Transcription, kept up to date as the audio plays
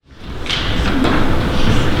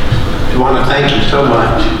want to thank you so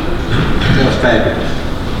much. That was fabulous.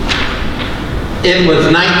 It was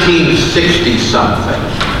 1960-something.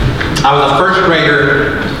 I was a first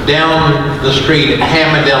grader down the street at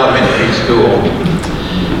Hammond Elementary School,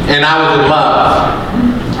 and I was in love,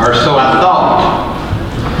 or so I thought.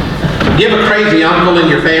 Do you have a crazy uncle in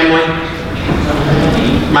your family?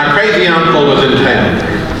 My crazy uncle was in town.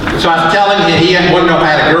 So I was telling him he wanted to know if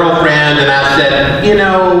I had a girlfriend, and I said, you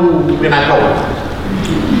know, and I told him.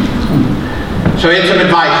 So he had some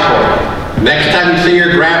advice for me. Next time you see her,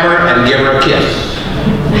 grab her and give her a kiss.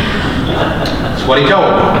 That's what he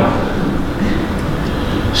told me.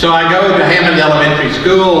 So I go to Hammond Elementary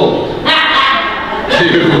School to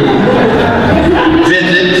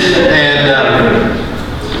visit, and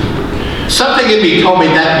something in me told me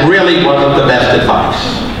that really wasn't the best advice.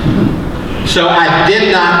 So I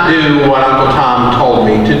did not do what Uncle Tom told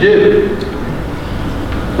me to do.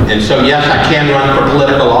 And so yes, I can run for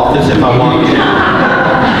political office if I want to.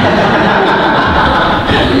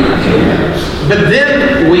 But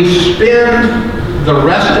then we spend the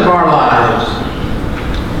rest of our lives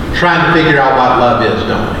trying to figure out what love is,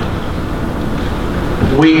 don't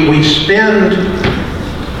we? We spend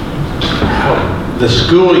the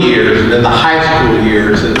school years and then the high school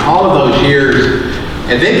years and all of those years,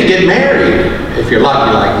 and then you get married, if you're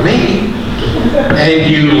lucky like me, and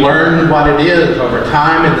you learn what it is over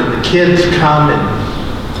time, and then the kids come, and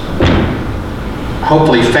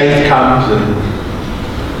hopefully faith comes, and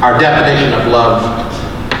our definition of love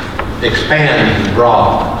expands and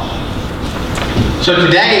broadens. So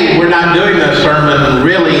today we're not doing a sermon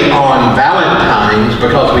really on Valentine's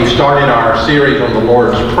because we started our series on the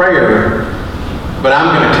Lord's Prayer, but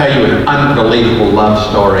I'm going to tell you an unbelievable love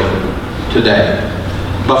story today.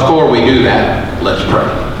 Before we do that, let's pray.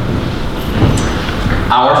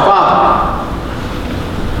 Our Father,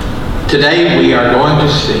 today we are going to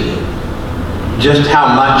see just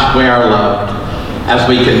how much we are loved as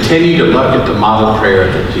we continue to look at the model prayer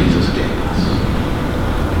that Jesus gave us.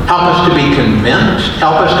 Help us to be convinced,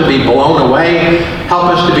 help us to be blown away, help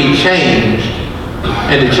us to be changed,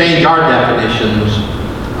 and to change our definitions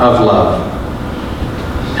of love.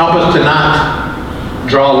 Help us to not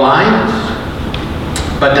draw lines,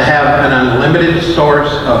 but to have an unlimited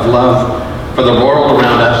source of love for the world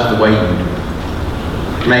around us the way you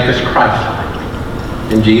do. Make us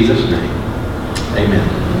Christ-like. In Jesus' name, amen.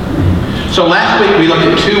 So last week we looked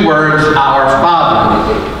at two words, our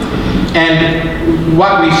Father. And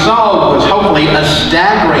what we saw was hopefully a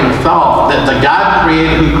staggering thought that the God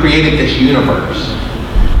who created this universe,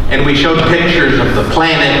 and we showed pictures of the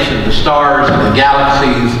planets and the stars and the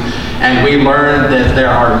galaxies, and we learned that there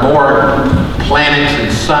are more planets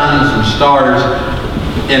and suns and stars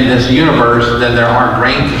in this universe than there are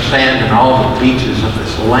grains of sand in all the beaches of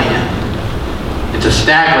this land. It's a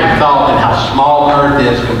staggering thought in how small Earth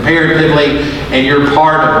is comparatively, and you're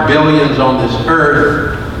part of billions on this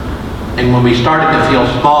earth. And when we started to feel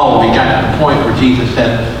small, we got to the point where Jesus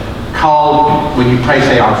said, call, when you pray,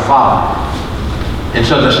 say, our Father. And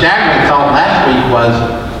so the staggering thought last week was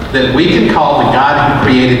that we can call the God who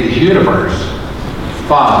created this universe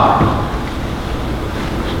Father.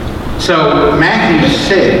 So Matthew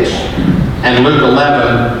 6 and Luke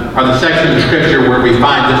 11 are the sections of Scripture where we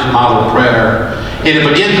find this model prayer. And it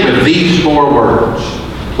begins with these four words.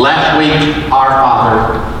 Last week, our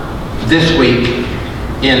Father. This week,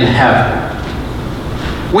 in heaven.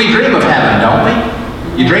 We dream of heaven, don't we?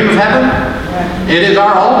 You dream of heaven? It is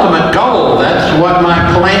our ultimate goal. That's what my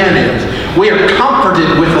plan is. We are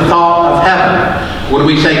comforted with the thought of heaven. When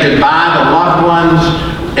we say goodbye to loved ones,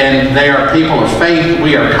 and they are people of faith,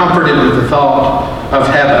 we are comforted with the thought of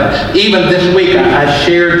heaven. Even this week, I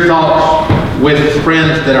shared thoughts with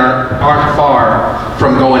friends that aren't far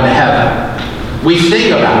from going to heaven. We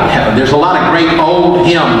sing about heaven. There's a lot of great old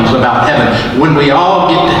hymns about heaven. When we all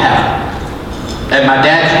get to heaven. At my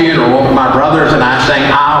dad's funeral, my brothers and I sang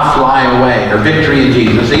I'll Fly Away, or Victory in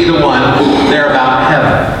Jesus. Either one, they're about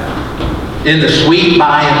heaven. In the sweet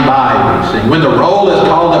by and by, we sing. When the roll is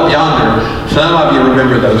called up yonder, some of you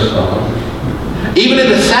remember those songs. Even in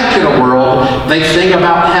the secular world, they sing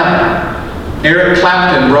about heaven. Eric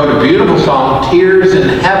Clapton wrote a beautiful song, Tears in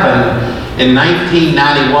Heaven, in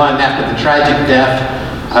 1991 after the tragic death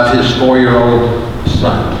of his 4-year-old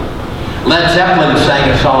son. Led Zeppelin sang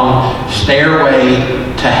a song, Stairway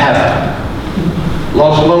to Heaven.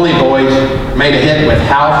 Los Lonely Boys made a hit with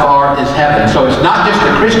How Far is Heaven? So it's not just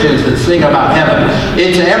the Christians that sing about heaven.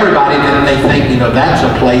 It's everybody that they think, that's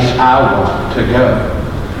a place I want to go.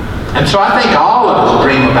 And so I think all of us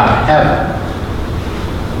dream about heaven.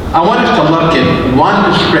 I want us to look at one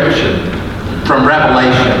description from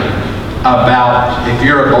Revelation about, if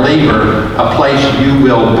you're a believer, a place you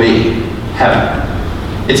will be, heaven.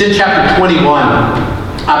 It's in chapter 21.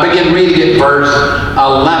 I begin reading at verse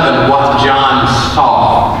 11 what John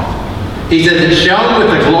saw. He says, it shone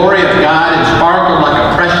with the glory of God and sparkled like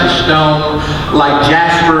a precious stone, like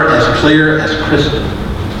jasper, as clear as crystal.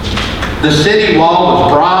 The city wall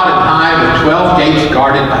was broad and high with 12 gates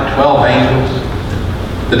guarded by 12 angels.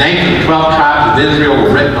 The names of the 12 tribes of Israel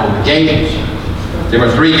were written on the gates. There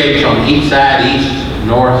were 3 gates on each side, east,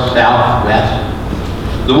 north, south, west.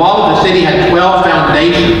 The wall of the city had 12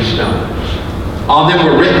 foundation stones. On them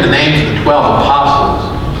were written the names of the 12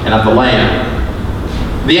 apostles and of the Lamb.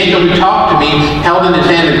 The angel who talked to me held in his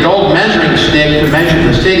hand a gold measuring stick to measure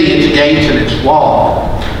the city, its gates, and its wall.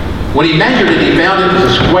 When he measured it, he found it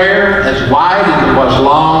was a square as wide as it was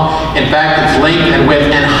long. In fact, its length and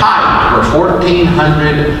width and height were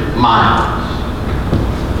 1,400 miles.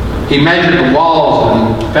 He measured the walls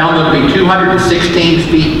and found them to be 216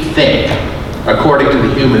 feet thick, according to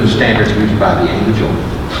the human standards used by the angel.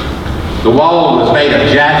 The wall was made of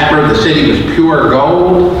jasper. The city was pure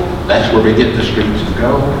gold. That's where we get the streets of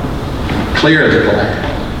gold. Clear as glass.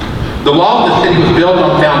 The wall of the city was built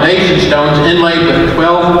on foundation stones inlaid with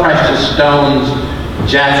 12 precious stones: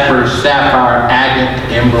 jasper, sapphire,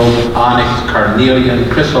 agate, emerald, onyx, carnelian,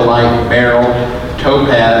 chrysolite, beryl,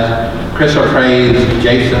 topaz, chrysoprase,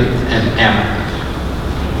 jacinth, and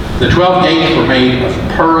amethyst. The 12 gates were made of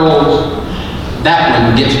pearls. That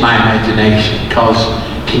one gets my imagination, because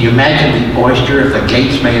can you imagine the oyster if the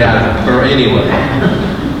gate's made out of a pearl? Anyway,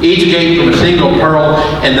 each gate from a single pearl,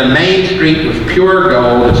 and the main street was pure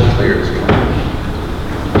gold as clear as glass.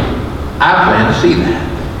 I plan to see that.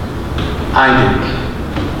 I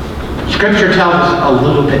do. Scripture tells us a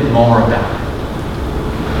little bit more about it.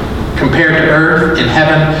 Compared to earth, in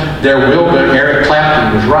heaven, there will be, Eric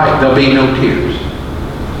Clapton was right, there'll be no tears.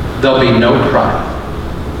 There'll be no crying.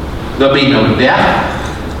 There'll be no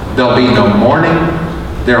death. There'll be no mourning.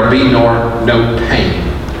 There'll be no pain.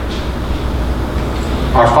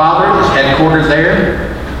 Our Father is headquartered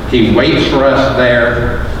there. He waits for us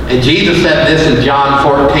there. And Jesus said this in John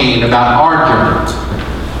 14 about our journey.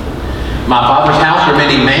 My Father's house are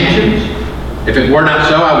many mansions. If it were not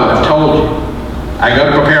so, I would have told you. I go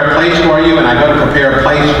to prepare a place for you, and I go to prepare a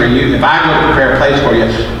place for you. If I go to prepare a place for you,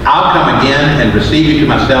 I'll come again and receive you to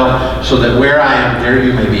myself, so that where I am, there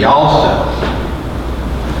you may be also.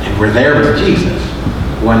 And we're there with Jesus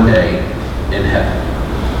one day in heaven.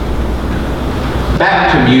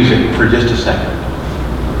 Back to music for just a second.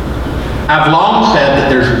 I've long said that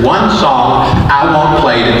there's one song I want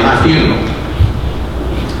played at my funeral.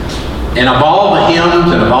 And of all the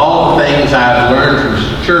hymns and of all the things I've learned from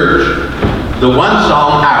church, the one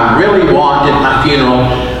song I really want at my funeral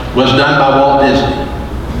was done by Walt Disney.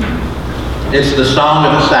 It's the Song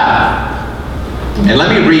of the South. And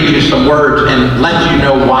let me read you some words and let you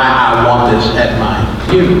know why I want this at my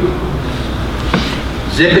funeral.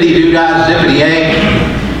 Zippity-doo-dah,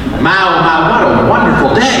 zippity-ay. My, oh my, what a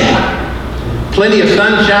wonderful day. Plenty of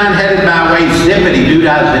sunshine headed my way.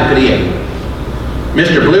 Zippity-doo-dah, zippity-ay.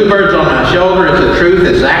 Mr. Bluebird's on my shoulder. It's the truth.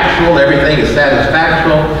 It's actual. Everything is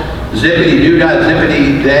satisfactual. Zippity-doo-dah,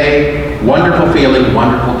 zippity-day. Wonderful feeling,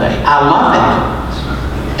 wonderful day. I love it.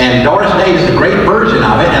 And Doris Day is a great version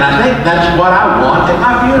of it, and I think that's what I want at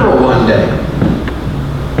my funeral one day.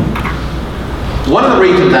 One of the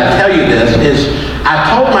reasons I tell you this is I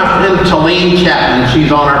told my friend Talene Chapman,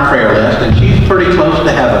 she's on our prayer list, and she's pretty close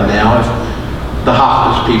to heaven now if the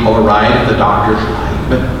hospice people are right, if the doctor's right.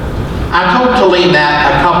 But I told Talene that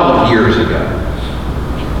a couple of years ago,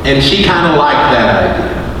 and she kind of liked that idea.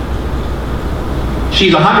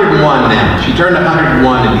 She's 101 now. She turned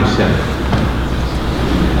 101 in December.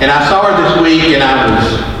 And I saw her this week, and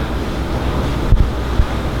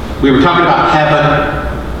we were talking about heaven,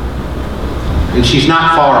 and she's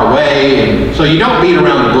not far away, and so you don't beat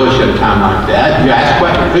around the bush at a time like that. You ask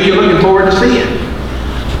questions, who are you looking forward to seeing?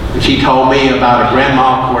 And she told me about a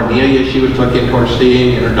grandma, Cornelia, she was looking toward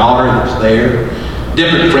seeing, and her daughter that's there,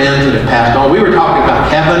 different friends that have passed on. We were talking about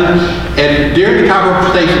heaven, and during the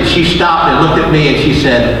conversation, she stopped and looked at me, and she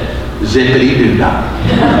said, zippity-doo-dah.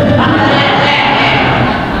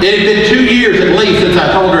 It had been 2 years at least since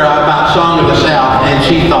I told her about Song of the South, and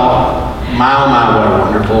she thought, my oh my, what a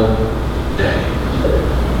wonderful day.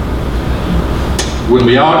 When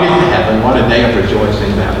we all get to heaven, what a day of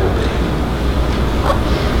rejoicing that will be.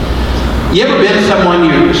 You ever been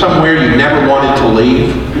somewhere you never wanted to leave?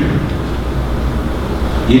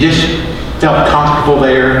 You just felt comfortable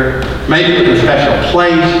there. Maybe it was a special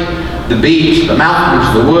place, the beach, the mountains,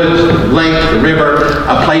 the woods, the lake, the river,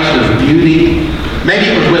 a place of beauty. Maybe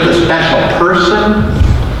it was with a special person,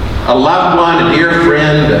 a a loved one, a dear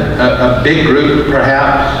friend, a big group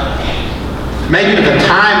perhaps. Maybe it's a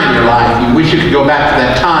time in your life you wish you could go back to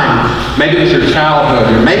that time. Maybe it's your childhood,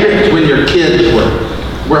 or maybe it's when your kids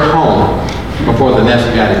were home before the nest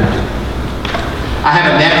got empty. I have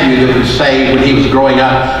a nephew that would say when he was growing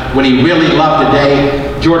up, when he really loved a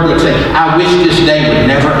day, Jordan would say, I wish this day would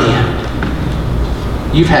never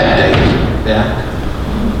end. You've had days like that.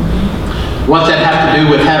 What's that have to do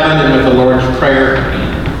with heaven and with the Lord's Prayer?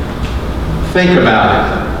 Think about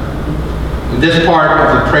it. This part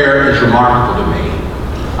of the prayer is remarkable to me.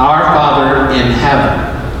 Our Father in heaven.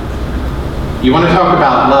 You want to talk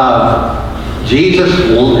about love? Jesus,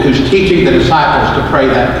 who's teaching the disciples to pray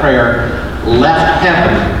that prayer, left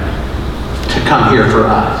heaven to come here for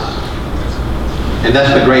us. And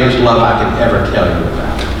that's the greatest love I can ever tell you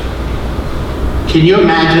about. Can you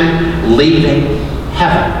imagine leaving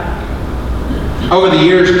heaven? Over the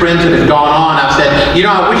years, friends that have gone on, I've said,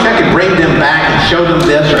 I wish I could bring them back and show them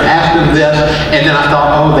this or ask them this. And then I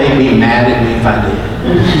thought, oh, they'd be mad at me if I did.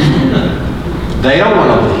 They don't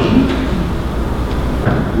want to leave.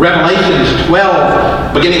 Revelations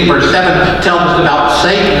 12, beginning verse 7, tells us about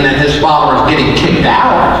Satan and his followers getting kicked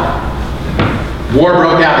out. War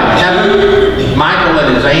broke out in heaven. Michael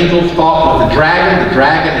and his angels fought with the dragon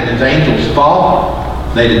and his angels fought.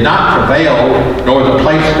 They did not prevail, nor the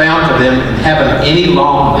place found for them in heaven any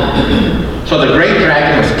longer. So the great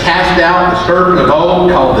dragon was cast out, the serpent of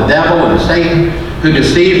old, called the devil and Satan, who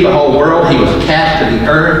deceives the whole world. He was cast to the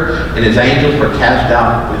earth, and his angels were cast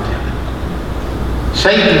out with him.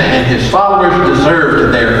 Satan and his followers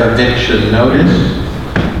deserved their eviction notice.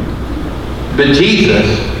 But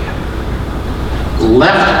Jesus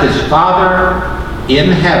left his Father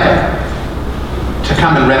in heaven to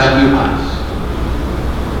come and rescue us.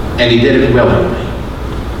 And he did it willingly.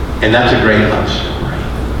 And that's a great love story.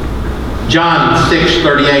 John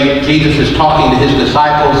 6:38, Jesus is talking to his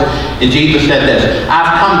disciples, and Jesus said this,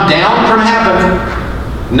 I've come down from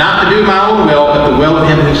heaven, not to do my own will, but the will of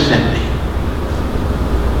him who sent me.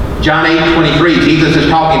 John 8:23, Jesus is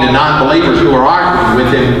talking to non-believers who are arguing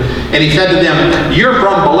with him, and he said to them, you're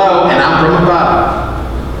from below, and I'm from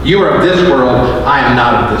above. You are of this world, I am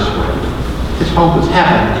not of this world. His home was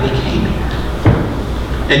heaven, and he came here.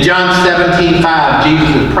 In John 17:5,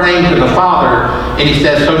 Jesus is praying to the Father, and he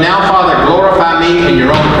says, so now, Father, glorify me in your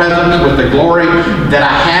own presence with the glory that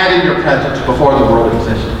I had in your presence before the world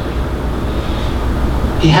existed.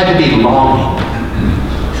 He had to be longing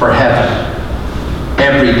for heaven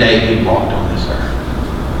every day he walked on this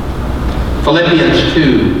earth. Philippians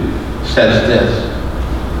 2 says this,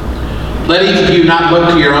 let each of you not look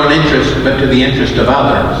to your own interest, but to the interest of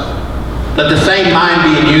others. Let the same mind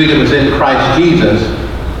be in you that was in Christ Jesus,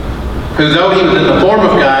 who though he was in the form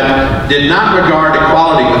of God, did not regard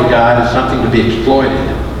equality with God as something to be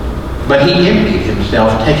exploited. But he emptied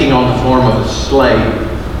himself, taking on the form of a slave.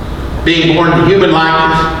 Being born in human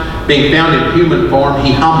likeness, being found in human form,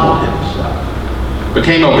 he humbled himself,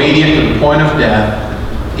 became obedient to the point of death,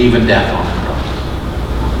 even death on the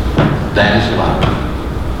cross. That is love.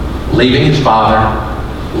 Leaving his Father,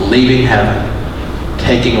 leaving heaven,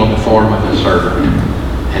 taking on the form of a servant,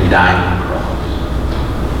 and dying on the cross.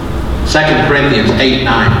 2 Corinthians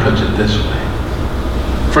 8:9 puts it this way.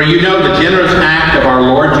 For you know the generous act of our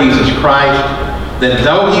Lord Jesus Christ, that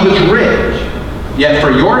though he was rich, yet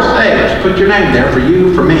for your sakes, put your name there, for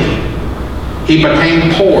you, for me, he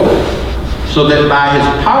became poor, so that by his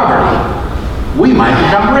poverty we might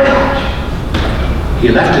become rich. He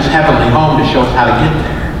left his heavenly home to show us how to get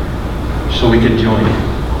there, so we can join him.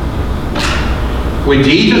 When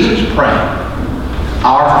Jesus is praying,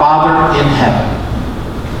 our Father in heaven,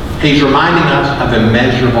 he's reminding us of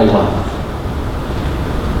immeasurable love.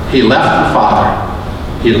 He left the Father.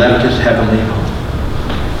 He left his heavenly home.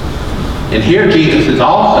 And here Jesus is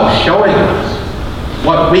also showing us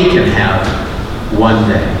what we can have one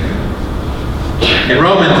day. In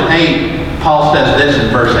Romans 8, Paul says this in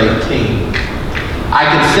verse 18. I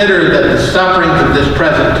consider that the sufferings of this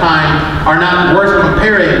present time are not worth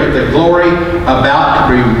comparing with the glory about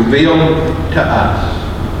to be revealed to us.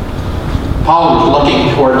 Paul was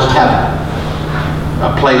looking towards heaven,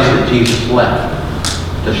 a place that Jesus left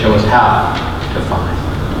to show us how to find.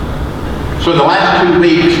 So the last 2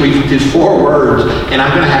 weeks we did 4 words, and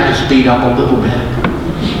I'm going to have to speed up a little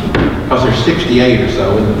bit because there's 68 or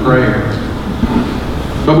so in the prayer.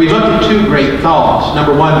 But we looked at 2 great thoughts.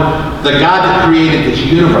 Number 1, the God that created this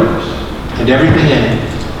universe and everything in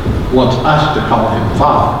it wants us to call him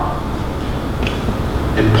Father.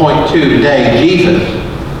 And point 2 today, Jesus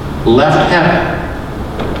left heaven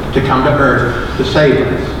to come to earth to save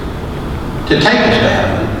us, to take us to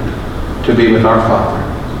heaven, to be with our Father.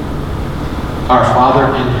 Our Father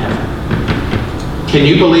in heaven. Can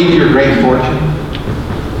you believe your great fortune?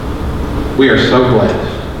 We are so blessed.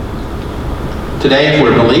 Today, if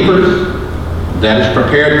we're believers, that is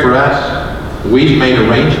prepared for us. We've made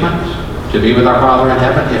arrangements to be with our Father in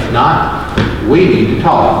heaven. If not, we need to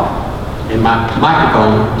talk. And my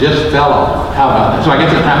microphone just fell off. How about that? So I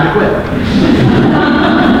guess it's time to quit.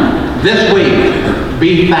 This week,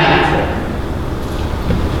 be thankful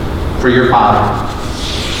for your Father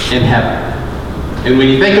in heaven. And when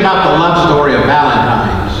you think about the love story of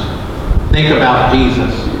Valentine's, think about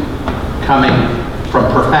Jesus coming from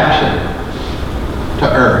perfection to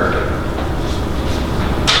earth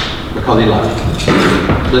because he loves you.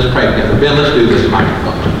 Let's pray together. Ben, let's do this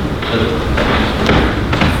microphone.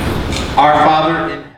 Our Father in